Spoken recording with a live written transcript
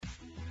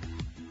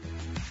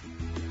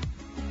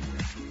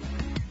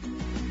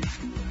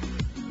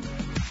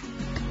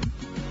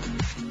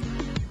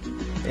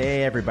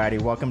Hey everybody,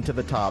 welcome to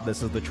The Top.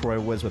 This is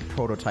LaTroy Woods with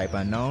Prototype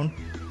Unknown.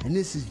 And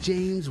this is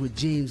James with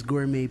James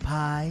Gourmet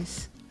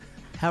Pies.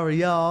 How are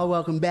y'all?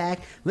 Welcome back.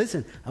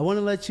 Listen, I want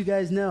to let you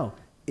guys know,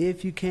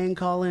 if you can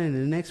call in the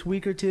next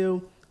week or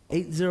two,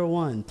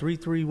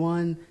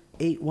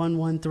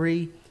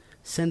 801-331-8113.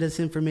 Send us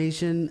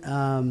information.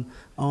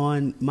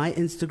 On my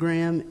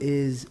Instagram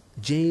is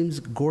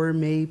James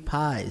Gourmet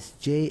Pies,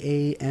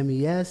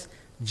 JamesGourmetPies,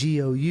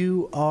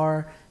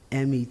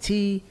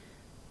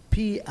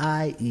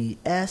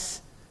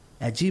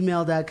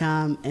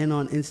 @gmail.com, and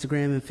on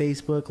Instagram and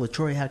Facebook.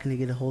 LaTroy, how can they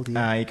get a hold of you?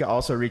 You can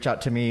also reach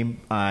out to me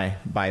by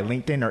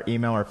LinkedIn or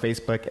email or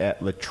Facebook at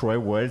LaTroy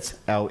Woods,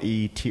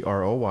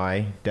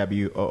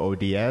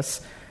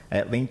 LeTroywoods,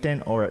 at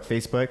LinkedIn or at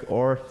Facebook,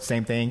 or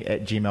same thing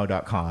at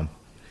gmail.com.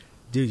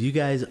 Dude, you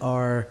guys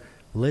are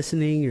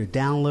listening, you're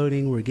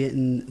downloading, we're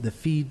getting the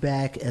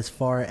feedback as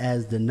far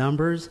as the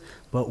numbers,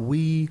 but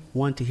we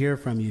want to hear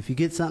from you. If you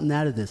get something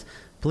out of this,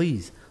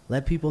 please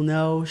let people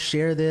know,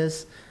 share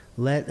this,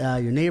 let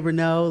your neighbor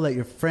know, let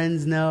your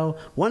friends know.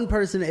 One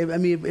person, if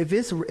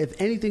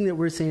anything that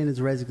we're saying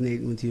is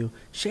resonating with you,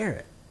 share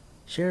it.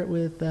 Share it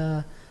with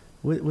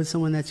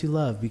someone that you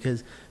love,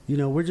 because, you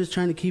know, we're just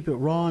trying to keep it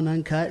raw and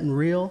uncut and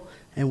real,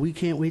 and we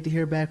can't wait to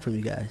hear back from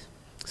you guys.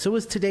 So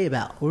what's today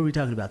about? What are we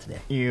talking about today?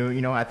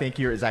 You know, I think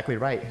you're exactly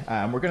right.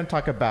 We're going to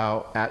talk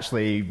about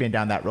actually been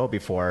down that road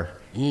before,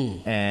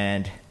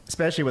 and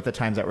especially with the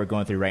times that we're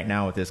going through right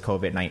now with this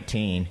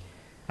COVID-19,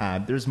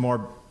 there's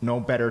no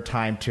better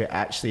time to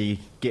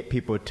actually get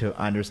people to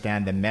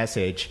understand the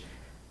message,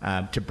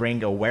 to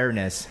bring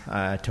awareness,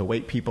 to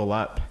wake people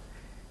up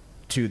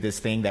to this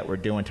thing that we're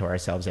doing to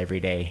ourselves every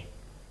day.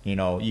 You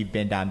know, you've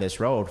been down this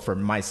road. For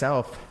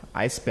myself,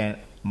 I spent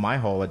my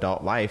whole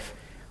adult life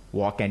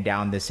walking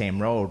down the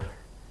same road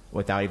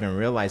without even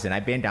realizing.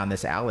 I've been down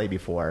this alley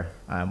before,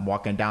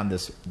 walking down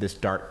this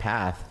dark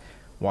path,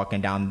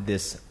 walking down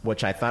this,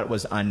 which I thought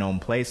was unknown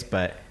place,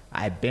 but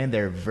I've been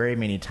there very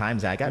many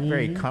times. I got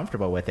very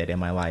comfortable with it in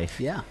my life.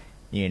 Yeah.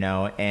 You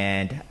know,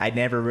 and I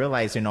never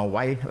realized, you know,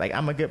 why, like,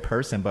 I'm a good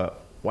person, but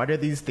why do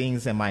these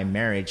things in my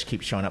marriage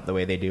keep showing up the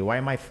way they do? Why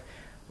my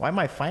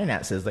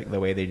finances like the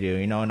way they do?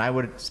 You know, and I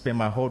would spend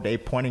my whole day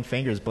pointing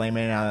fingers,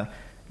 blaming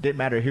didn't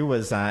matter who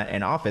was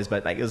in office,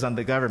 but like it was on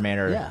the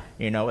government, or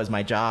you know, it was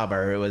my job,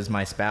 or it was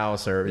my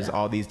spouse, or it was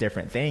all these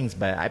different things.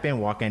 But I've been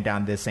walking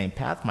down this same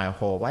path my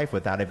whole life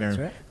without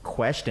even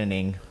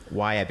questioning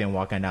why I've been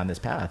walking down this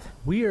path.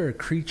 We are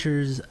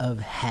creatures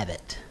of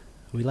habit.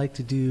 We like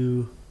to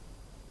do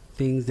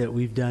things that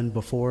we've done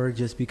before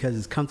just because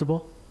it's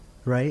comfortable,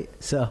 right?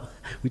 So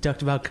we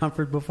talked about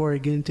comfort before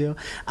again too.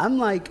 I'm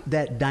like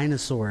that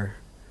dinosaur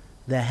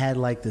that had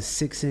like the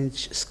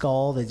 6-inch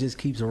skull that just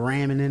keeps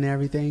ramming in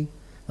everything.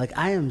 Like,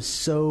 I am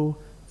so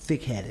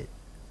thick-headed,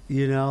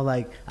 you know,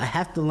 like I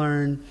have to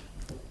learn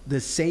the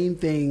same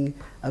thing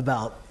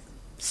about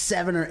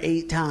 7 or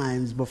 8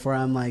 times before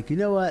I'm like, you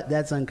know what,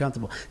 that's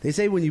uncomfortable. They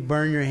say when you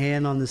burn your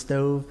hand on the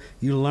stove,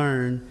 you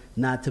learn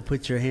not to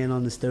put your hand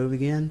on the stove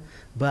again.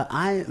 But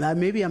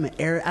maybe I'm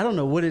I don't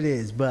know what it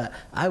is, but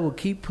I will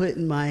keep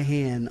putting my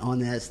hand on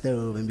that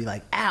stove and be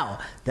like, ow,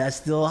 that's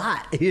still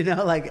hot. You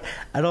know, like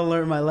I don't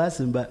learn my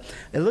lesson. But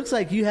it looks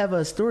like you have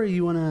a story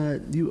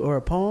or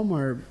a poem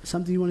or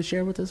something you want to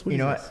share with us. You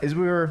know, as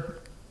we were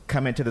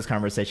coming to this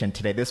conversation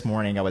today, this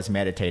morning I was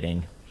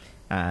meditating.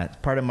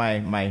 Part of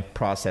my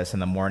process in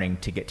the morning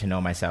to get to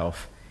know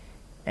myself,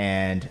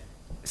 and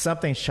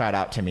something shot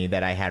out to me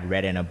that I had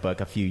read in a book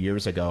a few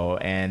years ago,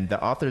 and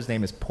the author's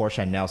name is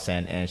Portia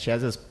Nelson, and she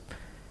has this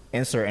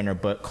insert in her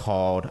book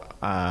called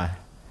I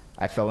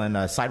Fell in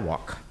a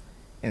Sidewalk.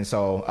 And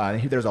so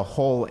there's a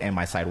hole in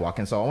my sidewalk,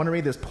 and so I want to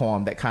read this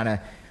poem that kind of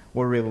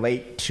will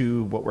relate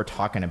to what we're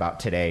talking about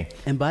today.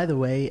 And by the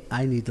way,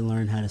 I need to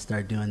learn how to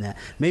start doing that.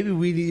 Maybe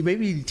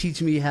you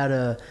teach me how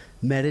to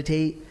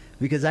meditate,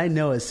 because I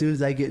know as soon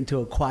as I get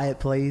into a quiet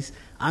place,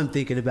 I'm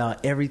thinking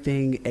about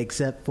everything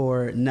except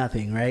for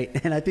nothing, right?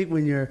 And I think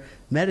when you're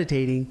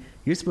meditating,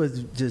 you're supposed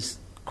to just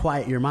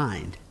quiet your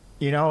mind.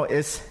 You know,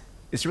 it's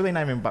really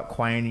not even about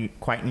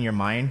quieting your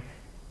mind.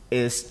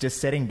 It's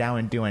just sitting down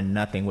and doing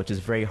nothing, which is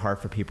very hard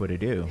for people to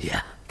do.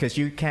 Yeah. Because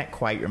you can't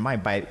quiet your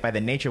mind. By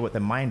the nature of what the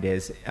mind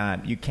is,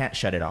 you can't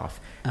shut it off.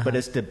 But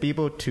it's to be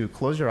able to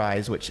close your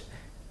eyes, which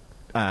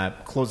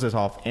closes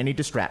off any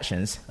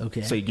distractions.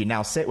 Okay. So you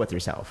now sit with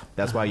yourself.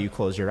 That's why you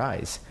close your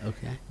eyes.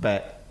 Okay.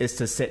 But it's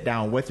to sit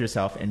down with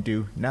yourself and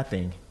do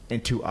nothing,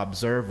 and to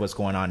observe what's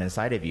going on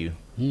inside of you,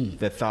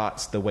 the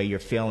thoughts, the way you're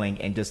feeling,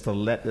 and just to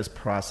let this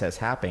process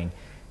happen.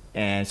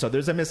 And so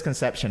there's a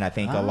misconception, I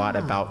think, a lot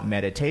about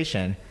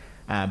meditation,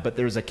 but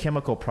there's a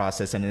chemical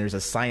process and there's a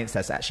science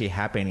that's actually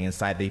happening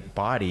inside the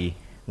body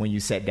when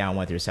you sit down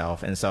with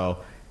yourself. And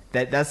so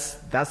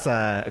that's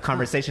a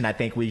conversation I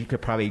think we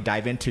could probably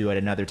dive into at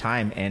another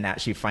time and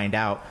actually find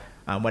out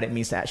what it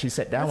means to actually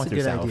sit down with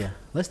yourself. That's a good idea.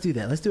 Let's do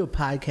that. Let's do a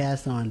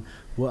podcast on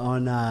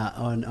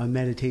on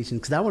meditation?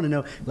 Because I want to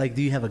know, like,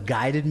 do you have a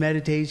guided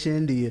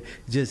meditation? Do you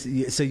just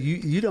so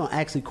you don't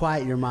actually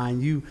quiet your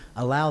mind? You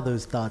allow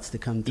those thoughts to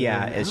come through.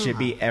 Yeah, it should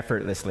be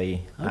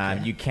effortlessly.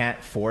 Okay. You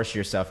can't force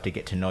yourself to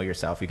get to know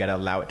yourself. You got to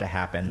allow it to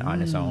happen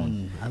on its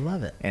own. I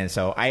love it. And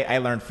so I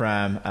learned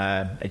from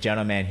a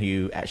gentleman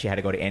who actually had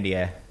to go to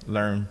India,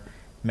 learn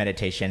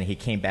meditation. He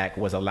came back,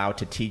 was allowed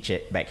to teach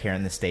it back here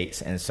in the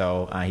States. And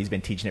so he's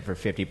been teaching it for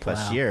 50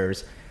 plus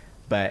years.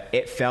 But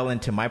it fell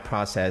into my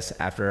process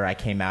after I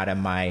came out of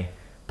my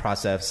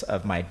process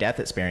of my death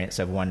experience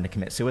of wanting to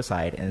commit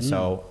suicide. And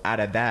so out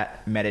of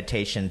that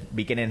meditation,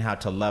 beginning how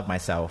to love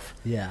myself,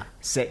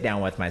 sit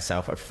down with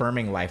myself,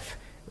 affirming life,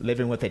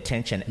 living with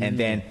attention, and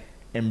then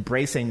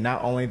embracing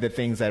not only the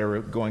things that are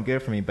going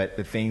good for me, but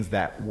the things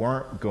that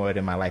weren't good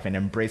in my life, and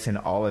embracing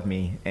all of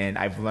me. And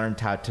I've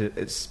learned how to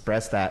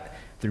express that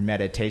through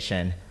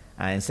meditation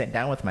and sit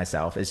down with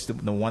myself. It's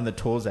one of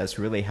the tools that's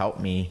really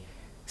helped me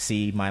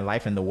see my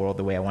life in the world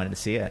the way I wanted to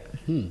see it.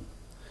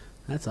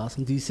 That's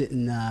awesome. Do you sit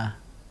in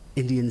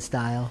Indian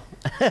style?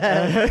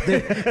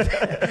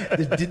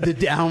 the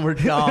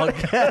downward dog.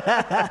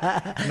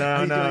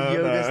 No.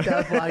 Yoga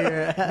stuff while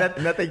you're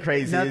nothing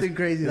crazy. Nothing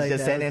crazy like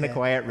just that. sitting in a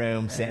quiet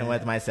room, sitting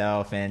with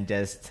myself, and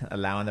just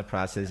allowing the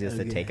process just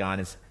to take on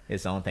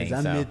its own thing.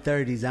 I'm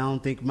mid-30s. I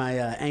don't think my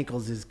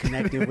ankles is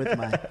connected with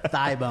my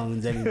thigh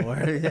bones anymore.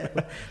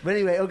 But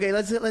anyway, okay,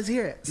 let's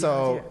hear it.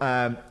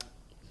 So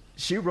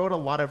she wrote a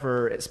lot of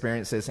her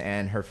experiences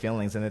and her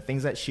feelings and the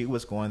things that she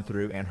was going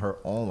through in her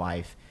own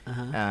life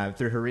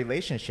through her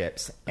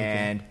relationships. Okay.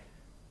 And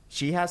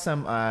she has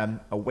some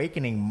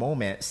awakening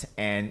moments,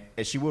 and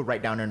as she would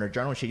write down in her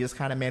journal, she just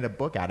kind of made a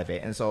book out of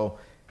it. And so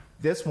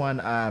this one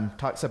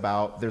talks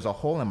about there's a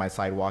hole in my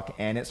sidewalk,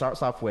 and it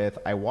starts off with,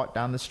 I walk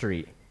down the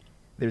street.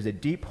 There's a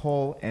deep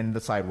hole in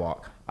the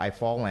sidewalk. I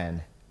fall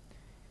in.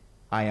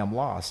 I am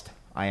lost.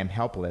 I am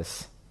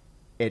helpless.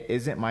 It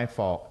isn't my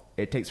fault.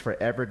 It takes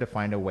forever to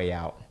find a way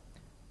out.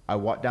 I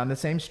walk down the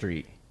same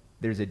street.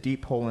 There's a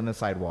deep hole in the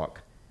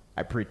sidewalk.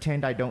 I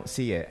pretend I don't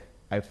see it.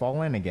 I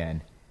fall in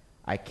again.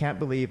 I can't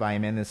believe I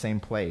am in the same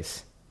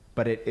place,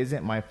 but it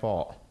isn't my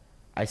fault.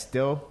 I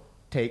still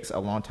takes a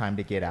long time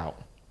to get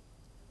out.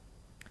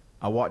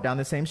 I walk down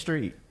the same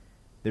street.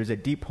 There's a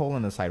deep hole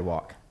in the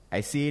sidewalk.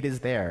 I see it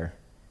is there.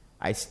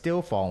 I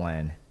still fall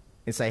in.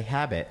 It's a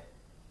habit,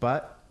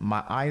 but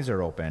my eyes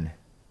are open.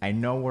 I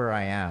know where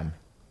I am.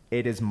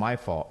 It is my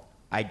fault.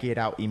 I get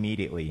out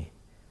immediately.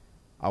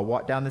 I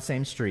walk down the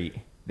same street.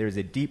 There's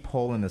a deep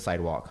hole in the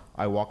sidewalk.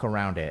 I walk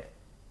around it.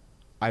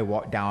 I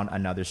walk down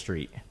another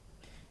street.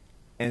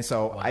 And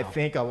so I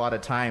think a lot of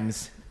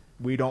times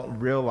we don't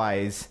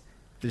realize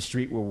the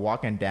street we're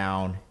walking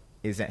down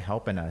isn't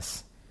helping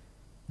us,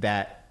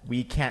 that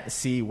we can't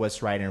see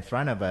what's right in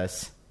front of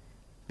us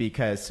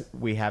because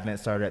we haven't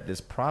started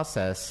this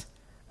process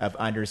of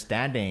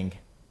understanding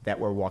that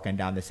we're walking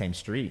down the same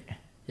street.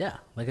 Yeah,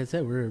 like I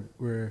said,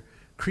 we're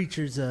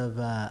creatures of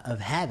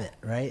habit,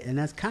 right? And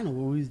that's kind of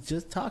what we was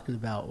just talking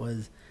about.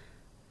 Was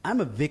I'm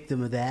a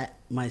victim of that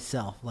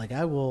myself. Like,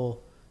 I will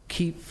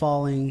keep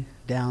falling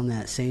down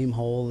that same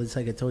hole. It's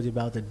like I told you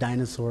about the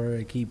dinosaur.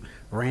 I keep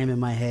ramming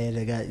my head.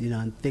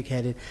 I'm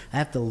thick-headed. I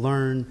have to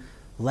learn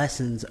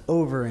lessons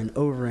over and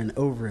over and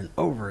over and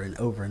over and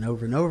over and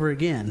over and over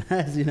again.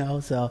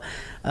 So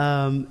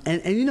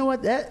and you know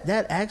what,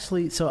 that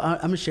actually, so I'm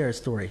gonna share a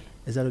story.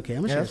 Is that okay?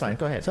 That's fine.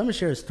 Go ahead. So I'm gonna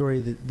share a story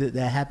that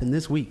happened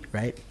this week,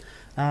 right?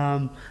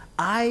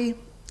 I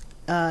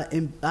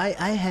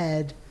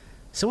had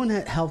someone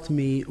that helped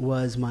me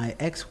was my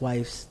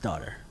ex-wife's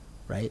daughter,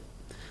 right?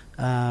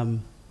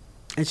 And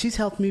she's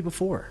helped me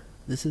before.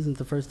 This isn't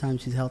the first time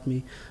she's helped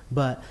me,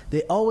 but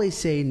they always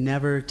say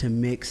never to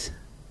mix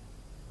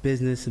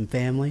business and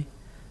family,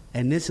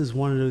 and this is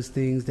one of those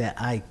things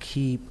that I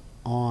keep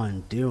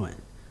on doing.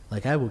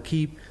 Like, I will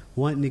keep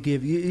wanting to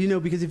give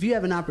because if you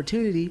have an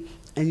opportunity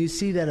and you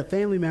see that a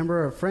family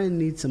member or a friend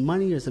needs some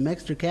money or some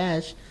extra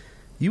cash,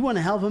 you want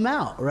to help them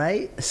out,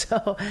 right?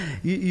 So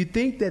you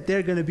think that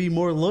they're going to be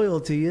more loyal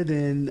to you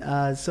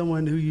than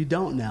someone who you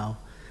don't know.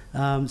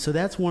 So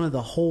that's one of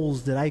the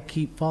holes that I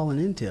keep falling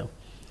into.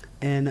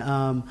 And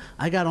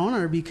I got on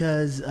her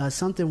because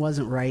something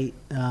wasn't right.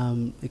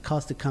 It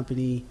cost the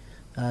company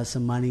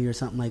some money or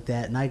something like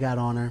that, and I got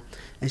on her.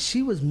 And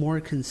she was more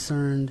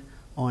concerned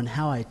on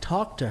how I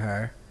talked to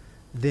her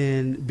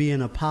than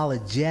being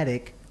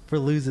apologetic for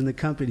losing the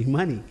company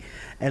money.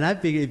 And I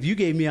figured if you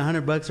gave me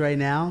 $100 right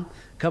now,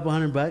 a couple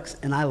 $100,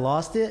 and I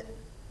lost it,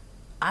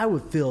 I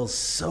would feel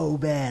so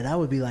bad. I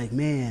would be like,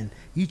 man,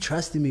 you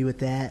trusted me with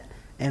that,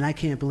 and I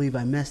can't believe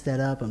I messed that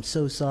up. I'm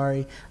so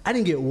sorry. I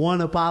didn't get one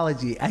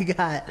apology.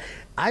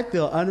 I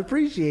feel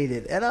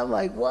unappreciated. And I'm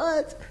like,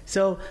 what?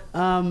 So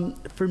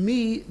for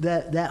me,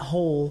 that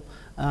hole,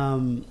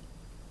 the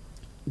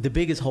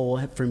biggest hole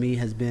for me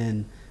has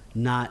been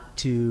not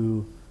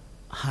to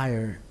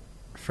hire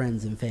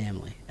friends and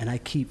family. And I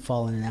keep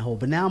falling in that hole.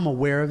 But now I'm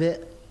aware of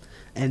it,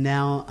 and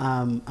now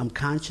I'm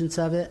conscious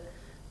of it.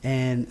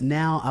 And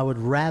now I would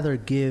rather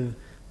give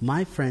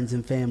my friends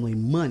and family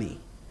money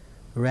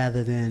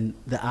rather than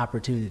the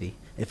opportunity.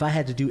 if I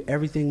had to do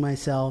everything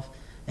myself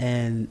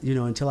and, you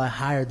know, until I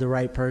hired the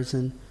right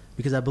person,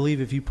 because I believe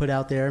if you put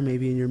out there,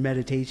 maybe in your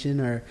meditation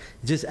or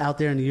just out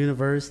there in the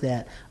universe,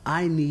 that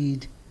I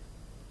need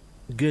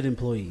good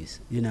employees,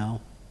 you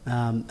know.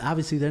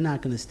 Obviously, they're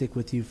not going to stick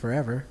with you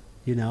forever,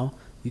 you know.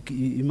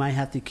 You might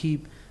have to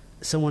keep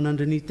someone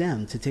underneath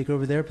them to take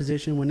over their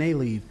position when they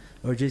leave,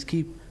 or just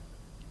keep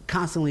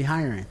constantly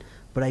hiring.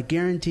 But I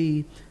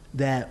guarantee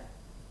that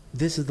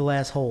this is the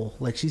last hole.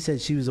 Like she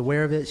said, she was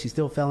aware of it. She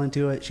still fell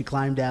into it. She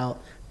climbed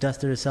out,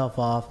 dusted herself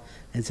off,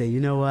 and said, you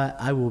know what?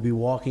 I will be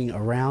walking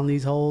around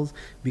these holes,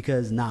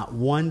 because not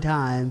one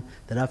time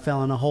that I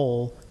fell in a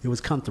hole, it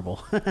was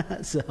comfortable.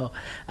 So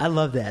I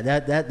love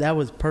that. That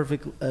was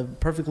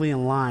perfectly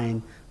in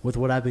line with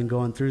what I've been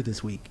going through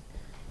this week.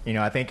 You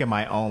know, I think in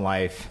my own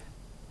life,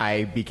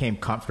 I became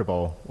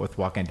comfortable with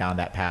walking down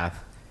that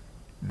path,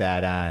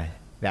 the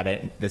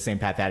same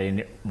path that I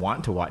didn't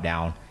want to walk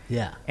down.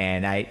 Yeah.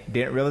 And I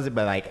didn't realize it,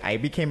 but like I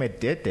became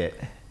addicted.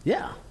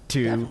 Yeah.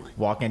 To definitely.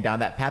 walking down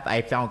that path.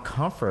 I found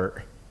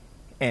comfort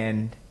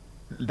in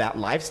that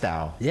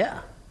lifestyle.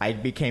 Yeah. I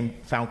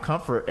found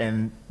comfort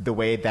in the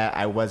way that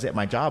I was at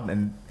my job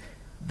and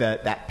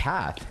that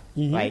path.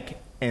 Mm-hmm.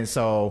 Like, and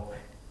so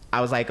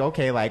I was like,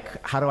 okay,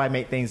 like how do I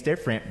make things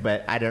different?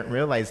 But I didn't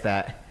realize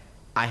that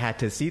I had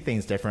to see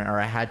things different, or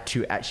I had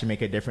to actually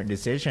make a different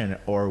decision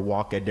or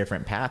walk a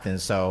different path. And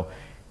so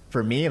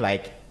for me,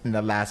 like in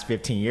the last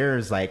 15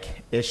 years,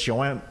 like it's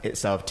showing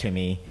itself to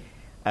me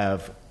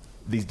of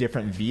these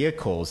different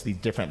vehicles, these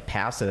different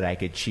paths that I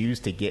could choose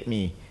to get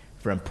me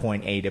from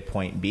point A to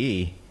point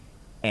B.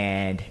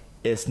 And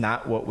it's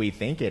not what we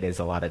think it is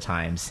a lot of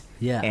times.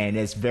 Yeah. And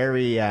it's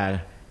very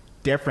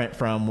different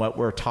from what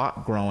we're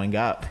taught growing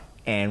up.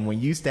 And when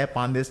you step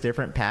on this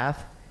different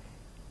path,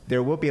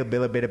 there will be a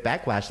little bit of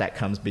backlash that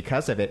comes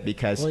because of it,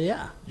 because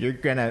you're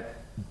going to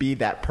be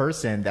that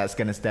person that's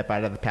going to step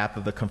out of the path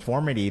of the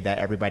conformity that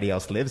everybody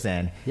else lives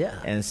in. Yeah.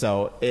 And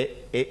so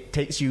it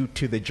takes you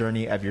to the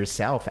journey of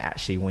yourself,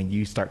 actually, when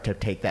you start to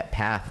take that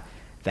path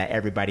that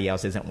everybody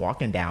else isn't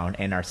walking down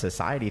in our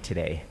society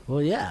today.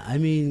 Well, yeah. I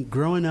mean,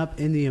 growing up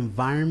in the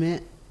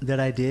environment that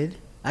I did,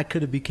 I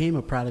could have became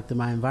a product of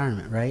my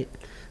environment, right?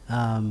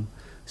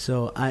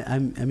 So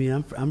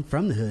I'm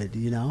from the hood,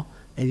 you know,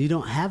 and you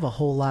don't have a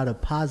whole lot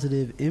of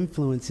positive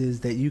influences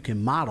that you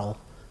can model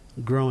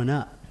growing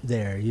up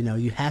there. You know,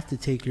 you have to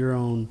take your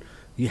own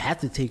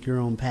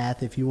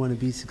path if you want to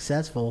be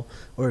successful,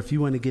 or if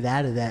you want to get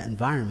out of that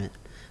environment.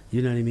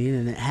 You know what I mean?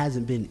 And it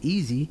hasn't been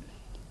easy.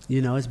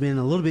 You know, it's been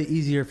a little bit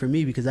easier for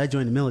me because I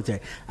joined the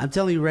military. I'm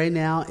telling you right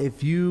now,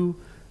 if you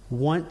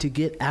want to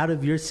get out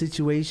of your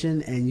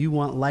situation and you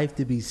want life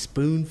to be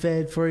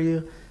spoon-fed for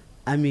you,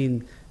 I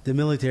mean, the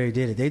military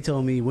did it. They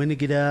told me when to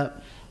get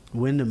up,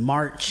 when to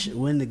march,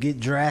 when to get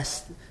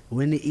dressed,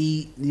 when to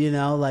eat, you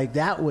know, like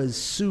that was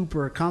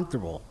super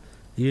comfortable.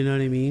 You know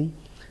what I mean?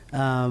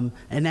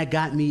 And that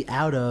got me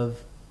out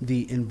of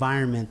the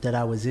environment that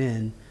I was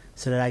in,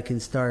 so that I can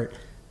start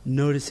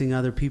noticing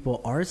other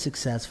people are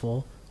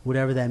successful,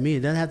 whatever that means.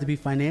 It doesn't have to be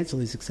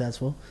financially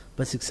successful,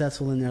 but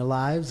successful in their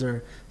lives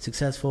or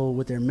successful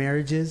with their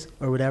marriages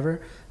or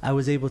whatever. I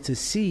was able to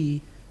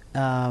see,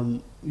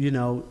 you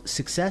know,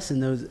 success in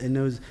those,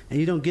 and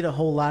you don't get a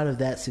whole lot of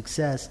that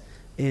success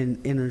in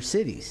inner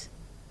cities,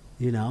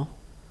 you know?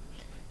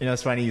 You know,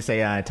 it's funny you say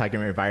talking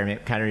about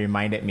environment kind of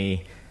reminded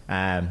me.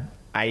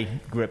 I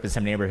grew up in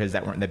some neighborhoods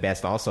that weren't the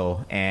best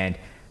also, and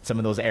some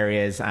of those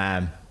areas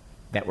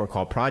that were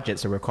called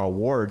projects or were called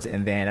wards.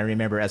 And then I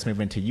remember us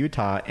moving to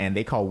Utah, and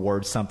they call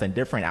wards something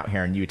different out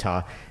here in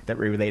Utah that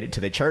were related to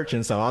the church.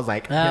 And so I was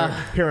like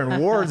hearing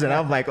wards, and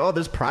I'm like, oh,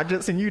 there's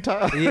projects in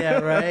Utah. Yeah,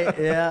 right.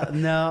 Yeah,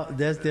 no,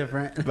 that's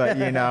different. But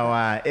you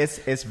know,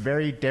 it's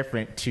very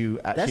different to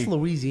actually, that's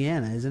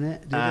Louisiana, isn't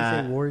it? Do they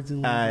say wards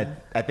in Louisiana?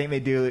 I think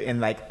they do in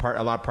like part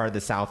of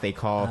the South. They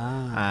call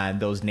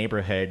those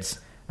neighborhoods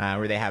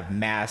where they have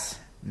mass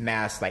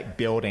like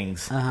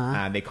buildings.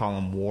 They call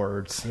them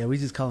wards. Yeah, we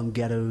just call them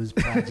ghettos,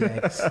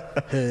 projects,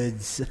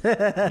 hoods.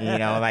 You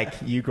know, like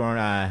you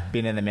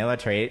being in the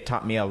military, it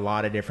taught me a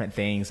lot of different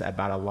things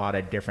about a lot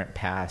of different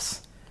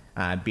paths.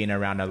 Being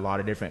around a lot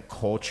of different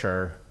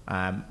culture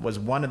was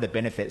one of the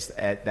benefits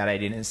that I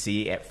didn't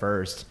see at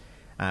first.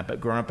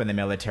 But growing up in the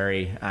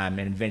military and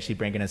eventually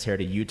bringing us here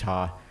to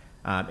Utah,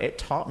 it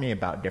taught me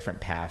about different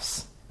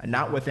paths,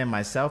 not within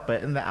myself,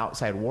 but in the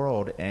outside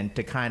world, and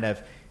to kind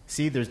of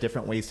see there's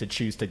different ways to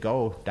choose to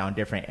go down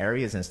different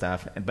areas and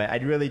stuff. But I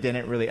really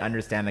didn't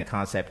understand the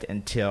concept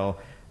until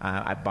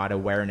I brought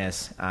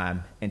awareness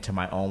into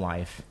my own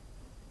life.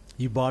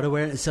 You brought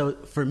awareness. So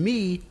for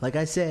me, like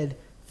I said,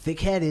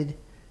 thick-headed.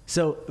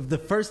 So the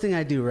first thing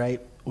I do,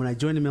 right, when I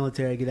join the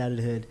military, I get out of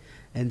the hood,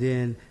 and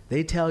then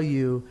they tell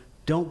you,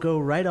 don't go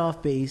right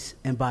off base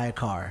and buy a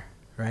car,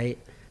 right?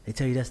 They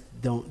tell you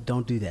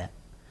don't do that.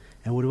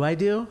 And what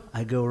do?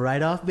 I go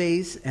right off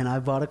base and I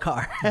bought a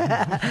car.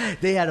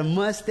 They had a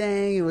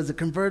Mustang. It was a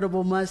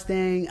convertible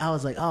Mustang. I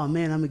was like, oh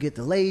man, I'm going to get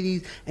the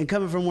ladies. And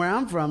coming from where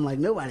I'm from, like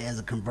nobody has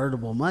a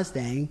convertible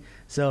Mustang.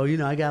 So, you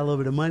know, I got a little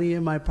bit of money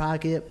in my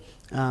pocket.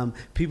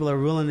 People are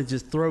willing to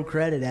just throw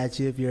credit at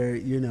you if you're,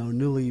 you know,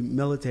 newly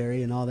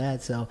military and all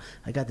that. So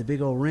I got the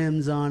big old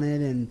rims on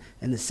it and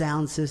the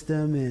sound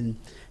system and,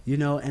 you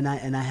know, and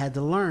I had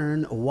to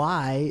learn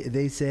why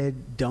they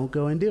said don't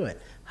go and do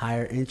it.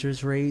 Higher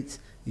interest rates.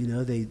 You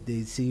know, they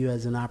see you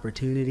as an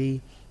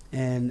opportunity,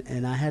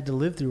 and I had to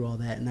live through all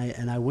that,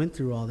 and I went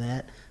through all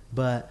that.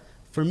 But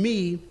for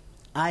me,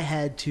 I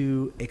had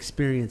to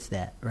experience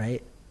that,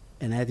 right?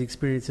 And I had to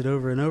experience it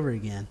over and over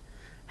again.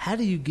 How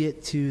do you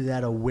get to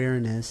that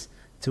awareness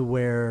to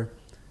where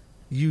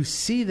you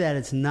see that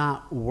it's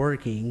not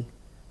working,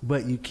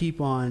 but you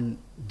keep on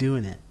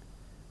doing it?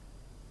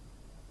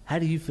 How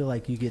do you feel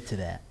like you get to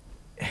that?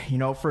 You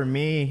know, for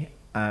me,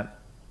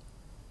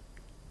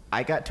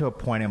 I got to a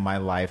point in my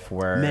life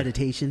where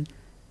meditation.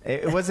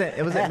 It wasn't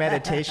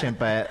meditation,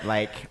 but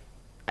like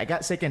I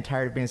got sick and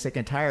tired of being sick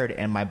and tired,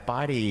 and my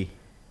body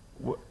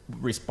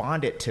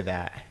responded to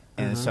that.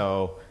 And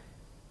so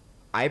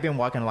I've been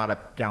walking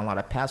down a lot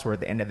of paths where at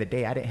the end of the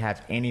day, I didn't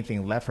have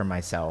anything left for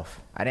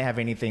myself. I didn't have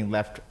anything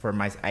left for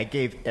I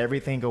gave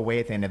everything away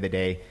at the end of the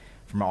day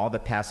from all the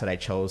paths that I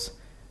chose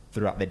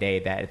throughout the day.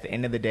 That at the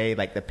end of the day,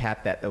 like the path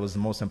that was the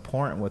most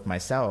important with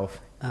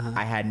myself,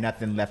 I had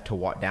nothing left to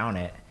walk down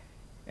it.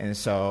 And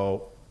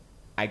so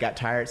I got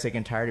sick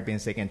and tired of being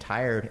sick and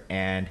tired,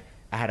 and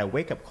I had a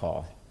wake-up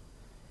call.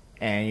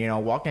 And, you know,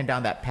 walking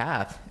down that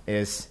path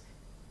is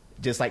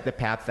just like the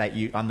path that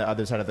you, on the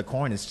other side of the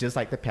coin, it's just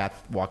like the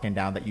path walking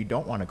down that you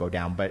don't want to go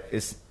down, but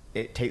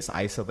it takes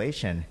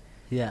isolation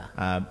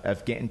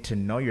of getting to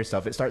know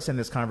yourself. It starts in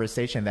this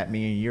conversation that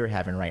me and you are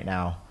having right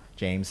now,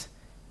 James.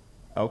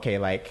 Okay,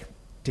 like,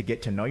 to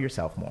get to know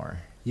yourself more.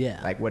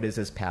 Yeah. Like, what does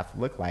this path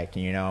look like?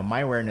 You know,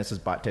 my awareness is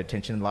brought to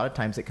attention. A lot of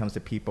times it comes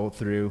to people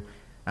through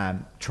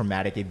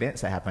traumatic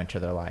events that happen to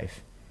their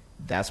life.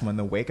 That's when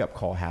the wake-up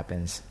call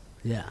happens.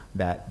 Yeah.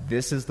 That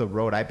this is the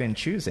road I've been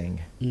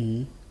choosing.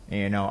 Mm-hmm.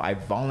 You know, I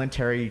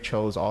voluntarily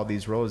chose all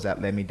these roads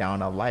that led me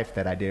down a life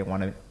that I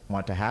didn't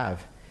want to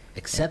have.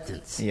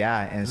 Acceptance.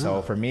 Yeah. And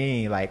so for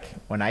me, like,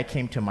 when I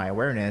came to my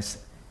awareness,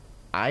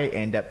 I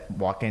end up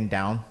walking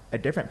down a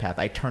different path.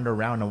 I turned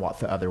around and walked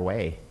the other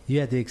way. You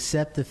had to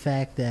accept the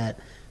fact that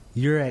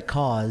you're at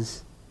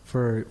cause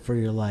for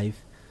your life,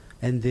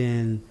 and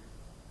then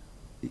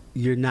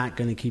you're not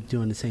going to keep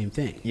doing the same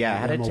thing.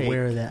 Yeah, I'm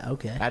aware of that.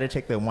 Okay. I had to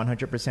take the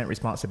 100%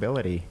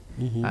 responsibility.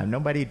 Mm-hmm.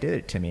 Nobody did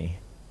it to me.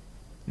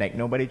 Like,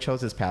 nobody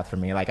chose this path for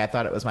me. Like, I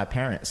thought it was my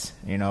parents,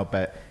 you know,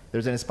 but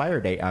there's an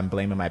expired date. I'm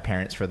blaming my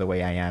parents for the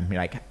way I am.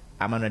 Like,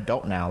 I'm an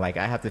adult now. Like,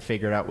 I have to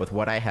figure out with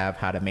what I have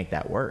how to make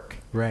that work.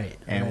 Right.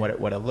 And what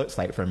it looks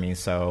like for me.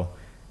 So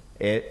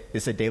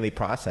it's a daily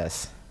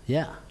process.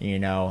 Yeah. You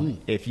know,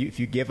 if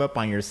you give up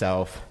on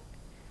yourself,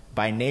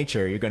 by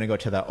nature, you're going to go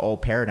to the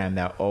old paradigm,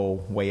 that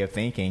old way of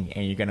thinking,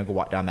 and you're going to go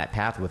walk down that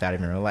path without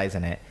even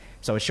realizing it.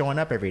 So showing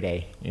up every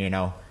day, you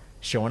know,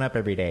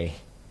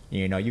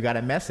 you know, you got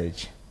a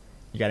message.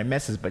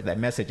 But that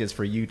message is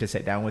for you to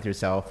sit down with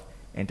yourself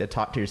and to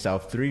talk to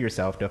yourself through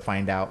yourself to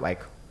find out,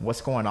 like,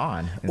 what's going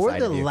on inside or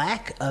the of you.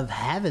 lack of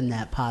having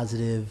that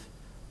positive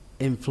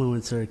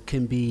influencer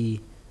can be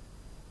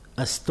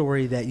a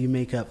story that you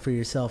make up for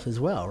yourself as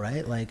well,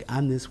 right? Like,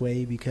 I'm this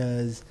way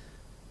because,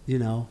 you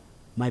know,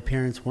 my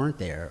parents weren't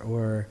there,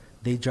 or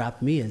they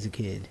dropped me as a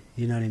kid.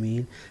 You know what I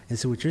mean? And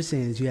so what you're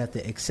saying is you have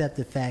to accept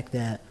the fact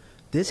that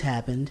this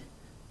happened.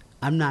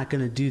 I'm not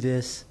going to do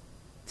this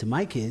to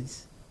my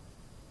kids,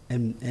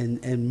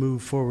 and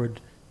move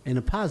forward in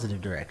a positive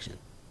direction,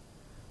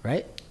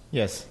 right?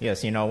 Yes.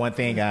 You know, one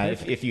thing,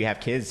 if you have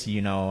kids,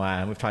 you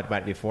know, we've talked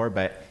about it before,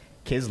 but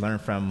kids learn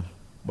from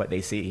what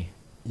they see.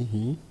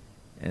 Mm-hmm.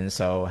 And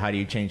so how do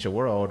you change the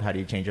world? How do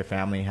you change your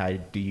family? How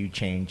do you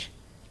change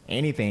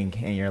anything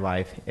in your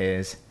life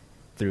is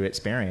through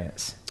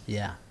experience.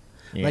 Yeah.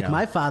 Like,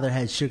 my father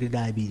had sugar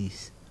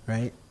diabetes,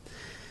 right?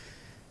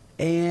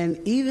 And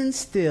even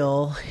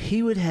still,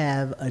 he would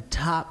have a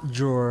top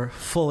drawer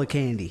full of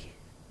candy,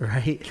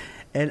 right?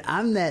 And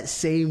I'm that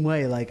same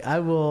way. Like, I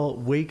will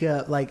wake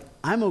up, like,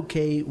 I'm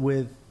okay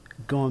with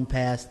going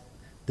past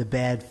the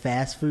bad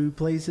fast food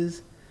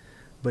places,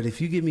 but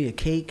if you give me a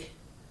cake,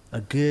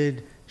 a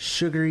good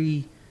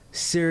sugary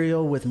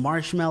cereal with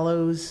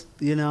marshmallows,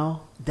 you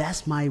know,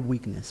 that's my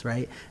weakness,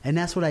 right? And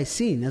that's what I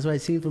seen. That's what I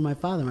seen from my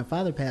father. My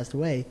father passed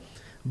away,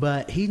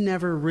 but he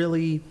never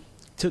really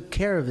took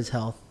care of his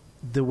health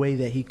the way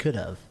that he could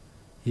have,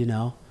 you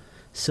know?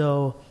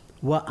 So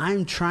what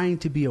I'm trying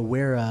to be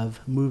aware of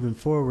moving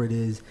forward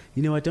is,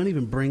 you know what, don't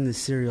even bring the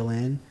cereal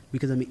in,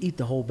 because I'm going to eat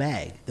the whole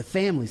bag, the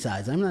family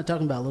size. I'm not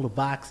talking about a little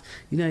box.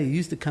 You know, it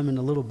used to come in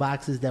the little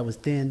boxes that was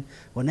thin.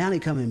 Well, now they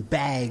come in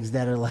bags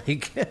that are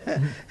like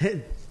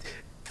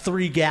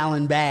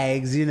 3-gallon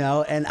bags, you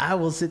know, and I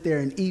will sit there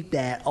and eat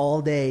that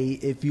all day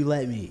if you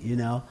let me, you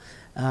know.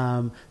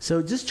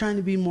 So just trying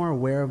to be more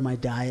aware of my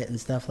diet and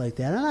stuff like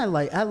that. And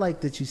I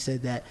like that you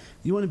said that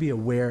you want to be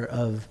aware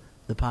of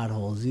the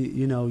potholes.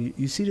 You know,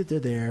 you see that they're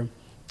there,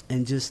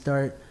 and just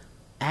start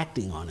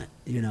acting on it.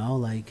 You know,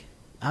 like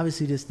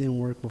obviously this didn't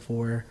work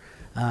before.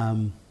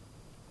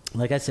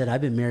 Like I said,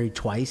 I've been married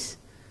twice,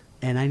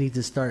 and I need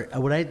to start.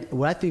 What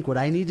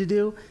I need to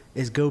do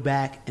is go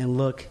back and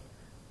look,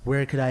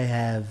 where could I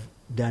have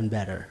done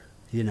better?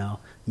 You know,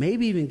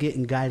 maybe even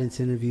getting guidance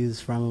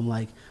interviews from them,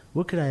 like,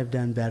 what could I have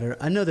done better?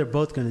 I know they're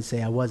both going to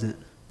say I wasn't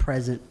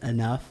present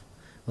enough,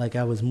 like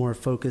I was more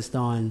focused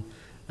on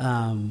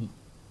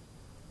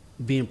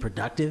being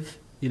productive,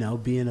 you know,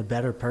 being a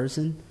better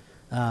person,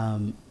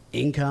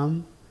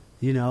 income,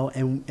 you know,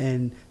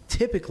 and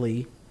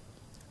typically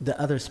the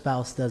other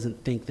spouse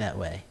doesn't think that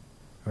way,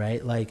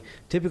 right? Like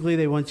typically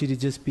they want you to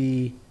just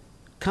be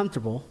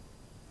comfortable,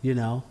 you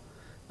know,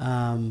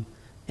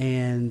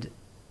 and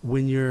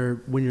when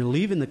you're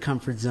leaving the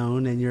comfort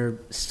zone and you're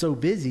so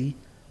busy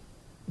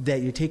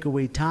that you take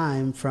away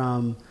time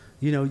from,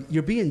 you know,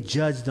 you're being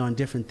judged on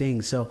different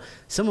things. So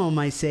someone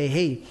might say,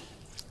 hey,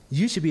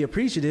 you should be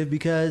appreciative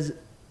because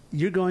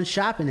you're going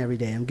shopping every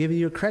day. I'm giving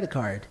you a credit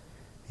card,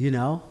 you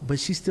know, but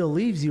she still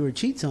leaves you or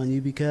cheats on you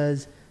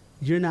because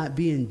you're not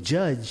being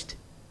judged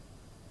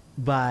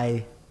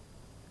by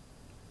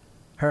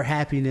her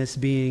happiness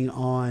being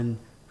on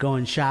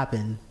going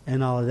shopping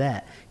and all of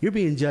that. You're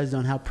being judged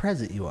on how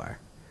present you are,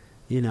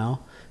 you know?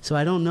 So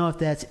I don't know if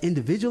that's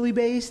individually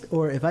based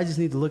or if I just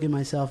need to look at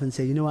myself and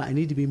say, you know what, I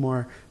need to be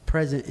more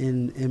present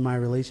in my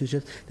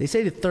relationships. They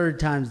say the third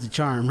time's the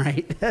charm,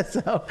 right?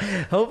 So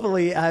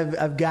hopefully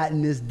I've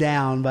gotten this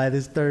down by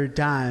this third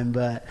time.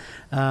 But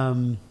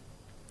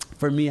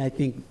for me, I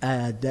think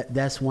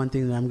that's one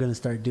thing that I'm going to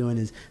start doing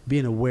is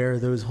being aware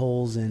of those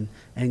holes and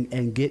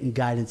getting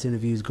guidance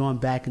interviews, going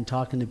back and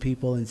talking to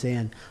people and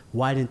saying,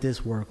 why didn't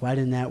this work? Why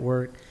didn't that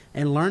work?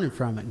 And learning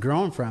from it,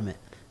 growing from it.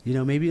 You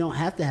know, maybe you don't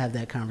have to have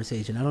that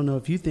conversation. I don't know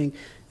if you think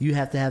you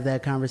have to have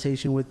that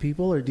conversation with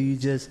people, or do you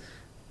just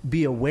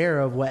be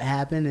aware of what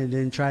happened and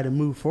then try to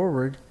move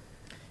forward?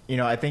 You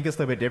know, I think it's a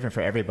little bit different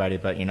for everybody,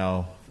 but, you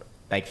know,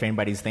 like if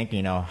anybody's thinking,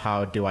 you know,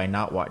 how do I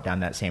not walk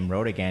down that same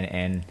road again?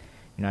 And,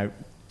 you know, I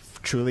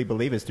truly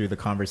believe it's through the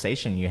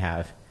conversation you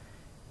have.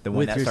 The one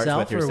with that yourself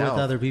starts with yourself. Or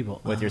with other people?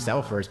 With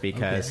yourself first,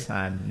 because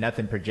okay.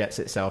 Nothing projects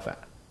itself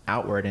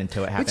outward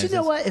until it happens. But you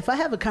know what? If I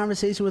have a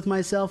conversation with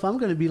myself, I'm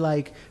going to be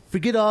like,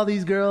 forget all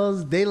these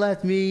girls. They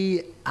left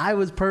me. I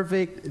was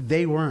perfect.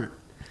 They weren't.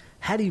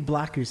 How do you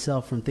block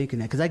yourself from thinking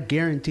that? Because I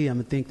guarantee I'm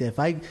going to think that if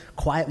I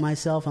quiet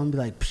myself, I'm going to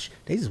be like, psh,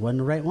 they just wasn't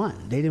the right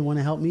one. They didn't want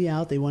to help me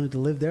out. They wanted to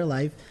live their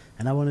life,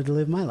 and I wanted to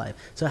live my life.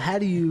 So how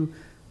do you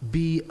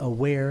be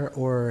aware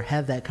or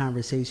have that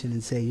conversation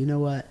and say, you know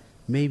what?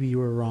 Maybe you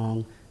were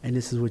wrong, and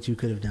this is what you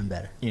could have done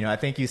better. You know, I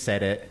think you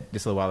said it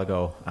just a little while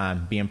ago,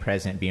 being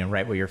present, being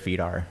right where your feet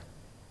are.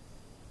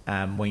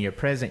 When you're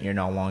present, you're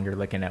no longer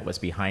looking at what's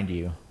behind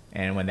you.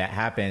 And when that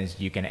happens,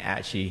 you can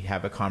actually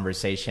have a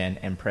conversation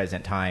in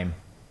present time,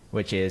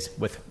 which is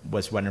with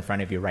what's right in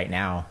front of you right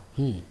now.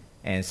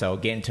 And so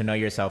getting to know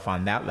yourself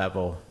on that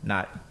level,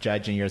 not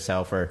judging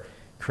yourself or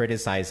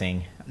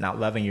criticizing, not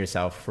loving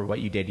yourself for what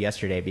you did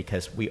yesterday,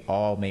 because we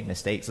all make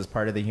mistakes as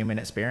part of the human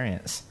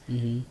experience.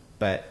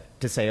 But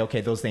to say,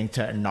 okay, those things,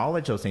 to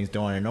acknowledge those things,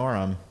 don't ignore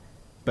them,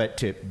 but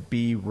to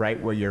be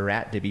right where you're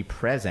at, to be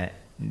present,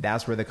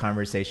 that's where the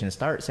conversation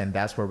starts. And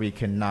that's where we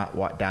cannot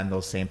walk down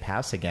those same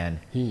paths again,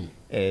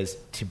 is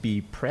to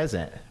be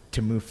present,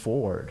 to move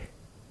forward.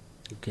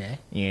 Okay.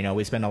 You know,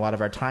 we spend a lot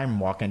of our time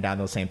walking down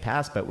those same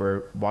paths, but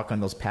we're walking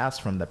those paths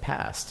from the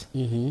past.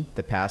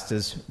 The past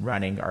is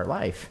running our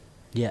life.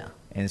 Yeah.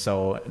 And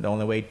so the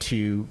only way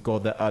to go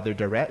the other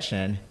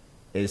direction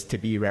is to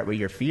be right where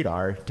your feet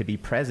are, to be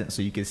present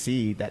so you can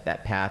see that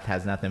that path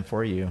has nothing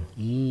for you.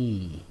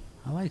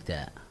 I like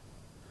that.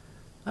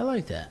 I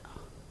like that.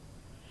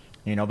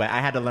 You know, but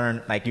I had to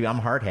learn, like you, I'm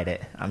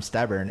hard-headed, I'm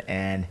stubborn,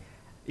 and,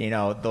 you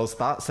know, those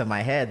thoughts in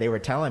my head, they were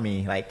telling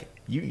me, like,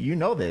 you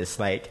know this,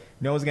 like,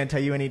 no one's going to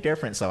tell you any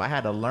different. So I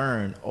had to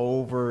learn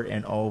over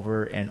and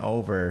over and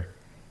over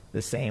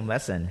the same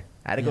lesson.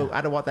 I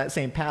had to walk that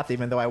same path,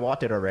 even though I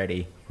walked it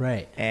already.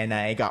 Right. And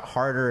it got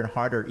harder and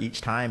harder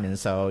each time. And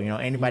so, you know,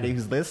 anybody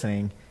who's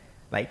listening,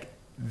 like,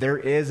 there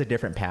is a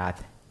different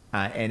path,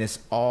 and it's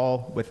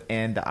all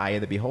within the eye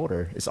of the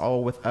beholder. It's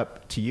all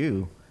up to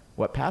you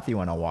what path you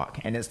want to walk.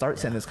 And it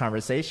starts in this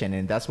conversation,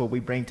 and that's what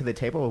we bring to the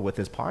table with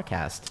this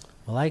podcast.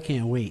 Well, I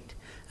can't wait.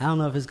 I don't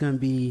know if it's going to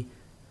be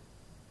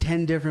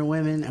 10 different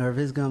women or if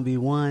it's going to be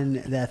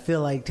one that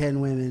feel like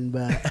 10 women,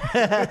 but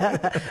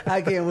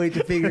I can't wait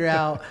to figure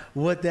out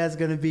what that's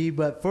going to be.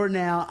 But for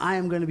now, I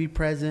am going to be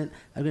present.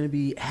 I'm going to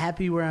be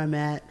happy where I'm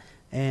at.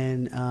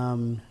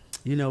 And,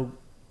 you know,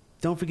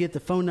 don't forget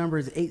the phone number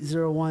is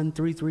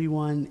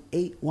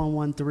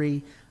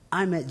 801-331-8113.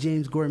 I'm at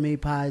James Gourmet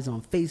Pies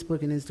on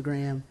Facebook and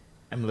Instagram.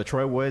 I'm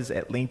LaTroy Woods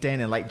at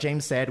LinkedIn. And like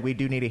James said, we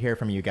do need to hear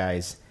from you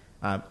guys.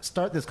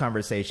 Start this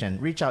conversation.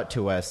 Reach out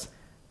to us.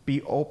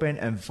 be open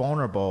and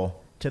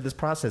vulnerable to this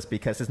process,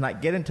 because it's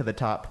not getting to the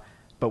top,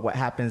 but what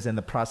happens in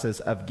the process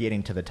of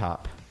getting to the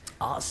top.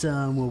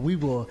 Awesome. Well, we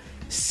will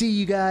see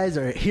you guys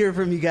or hear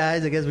from you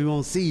guys. I guess we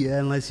won't see you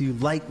unless you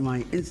like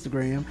my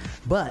Instagram,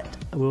 but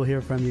we'll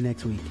hear from you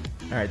next week.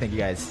 All right. Thank you,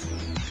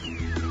 guys.